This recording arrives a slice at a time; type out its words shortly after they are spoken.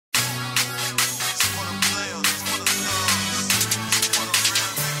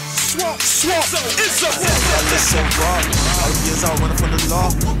It's up. I live so raw. All the years I running from the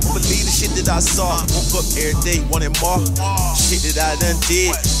law. Won't believe the shit that I saw. Woke up every day wanting more. Shit that I done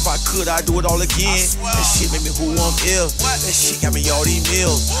did. If I could, I'd do it all again. That shit made me who I'm ill. That shit got me all these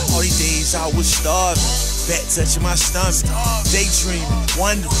meals. All these days I was starving. Back touching my stomach. Daydreaming,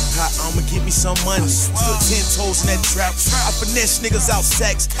 wondering how I'ma get me some money. Stood 10 toes in that trap. I finesse niggas out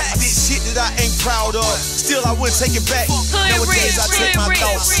sex. I did shit that I ain't proud of. Still I wouldn't take it back. Nowadays I take my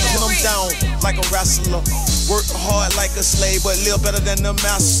thoughts, put them down like a wrestler. Work hard like a slave, but live better than the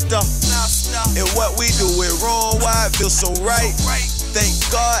master. And what we do it wrong, why it feels so right. Thank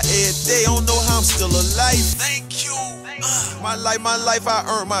God every day, don't know how I'm still alive. Thank you. My life, I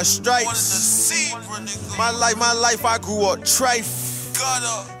earned my stripes. My life, I grew up trife.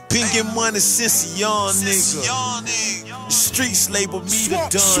 Been getting money since a young nigga. The streets label me the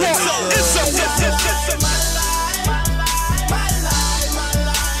done nigga.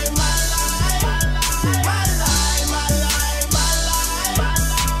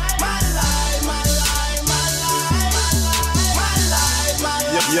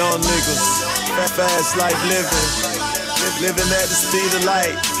 Young niggas, fast life living at the speed of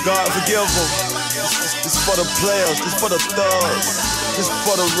light. God forgive them. This for the players, this for the thugs, this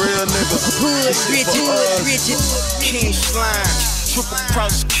for the real niggas. Hood, Richard. King slime, triple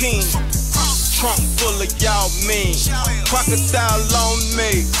cross king. Trunk full of y'all mean. Crocodile on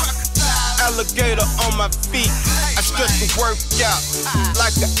me, alligator on my feet. I stretch the work out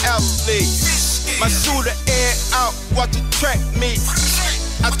like an athlete. My shooter air out, watch it track me.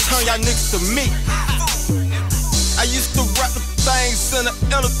 I turn y'all niggas to me. I used to rap the things in the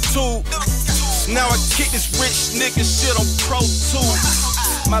inner tube. Now I kick this rich nigga shit on Pro Tools.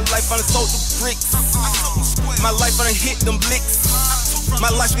 My life on the social bricks. My life on the hit them licks. My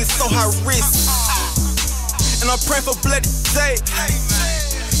life is so high risk. And I'm praying for bloody day.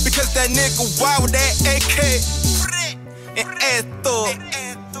 Because that nigga wild with that AK. And ass thug.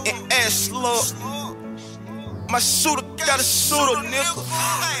 And ass slug. My shooter got a shooter, nigga.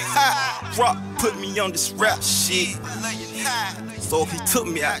 Rock put me on this rap shit. So he took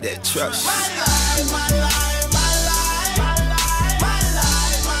me out that trap shit.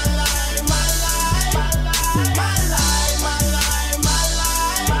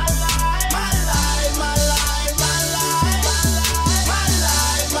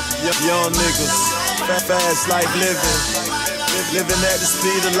 Young niggas, fast life living at the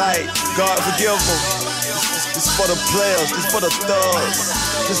speed of light. God forgive them. This for the players, this for the thugs,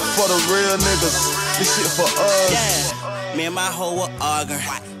 this for the real niggas, this shit for us. Yeah, me and my hoe were arguing,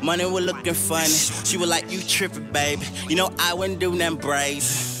 money was looking funny. She was like, you tripping, baby. You know I wouldn't do nothing brazen.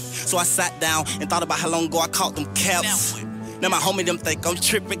 So I sat down and thought about how long ago I caught them caps. Now my homie them think I'm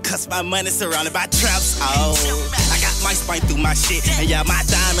tripping cause my money's surrounded by traps. Oh, I got my spine through my shit. And yeah, my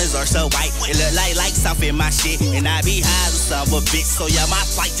diamonds are so white. It look like lights off in my shit. And I be high as a son of a bitch. So yeah, my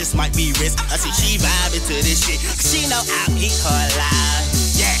flight just might be risk. I see she vibing to this shit. Cause she know I'll eat her alive.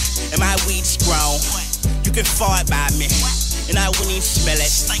 Yeah, and my weed's grown. You can fart by me. And I wouldn't even smell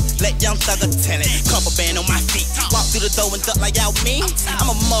it. Let young thugger tell it. Couple band on my feet. Walk through the door and duck like y'all me. I'm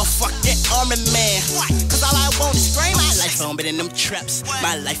a motherfucking army man. Cause all I want is scream. My life on been in them traps.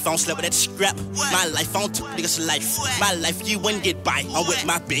 My life on slept with that scrap. My life on took niggas' life. My life you wouldn't get by. I'm with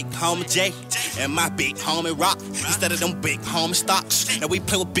my big homie Jay and my big homie Rock. Instead of them big homie stocks. Now we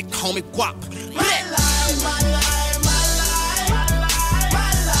play with big homie Guap.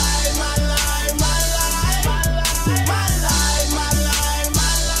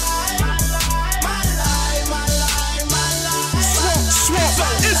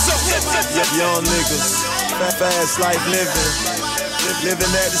 Young niggas, fast life living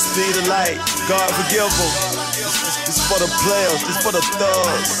at the speed of light. God forgive them. This for the players, this for the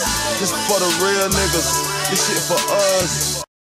thugs, this for the real niggas. This shit for us.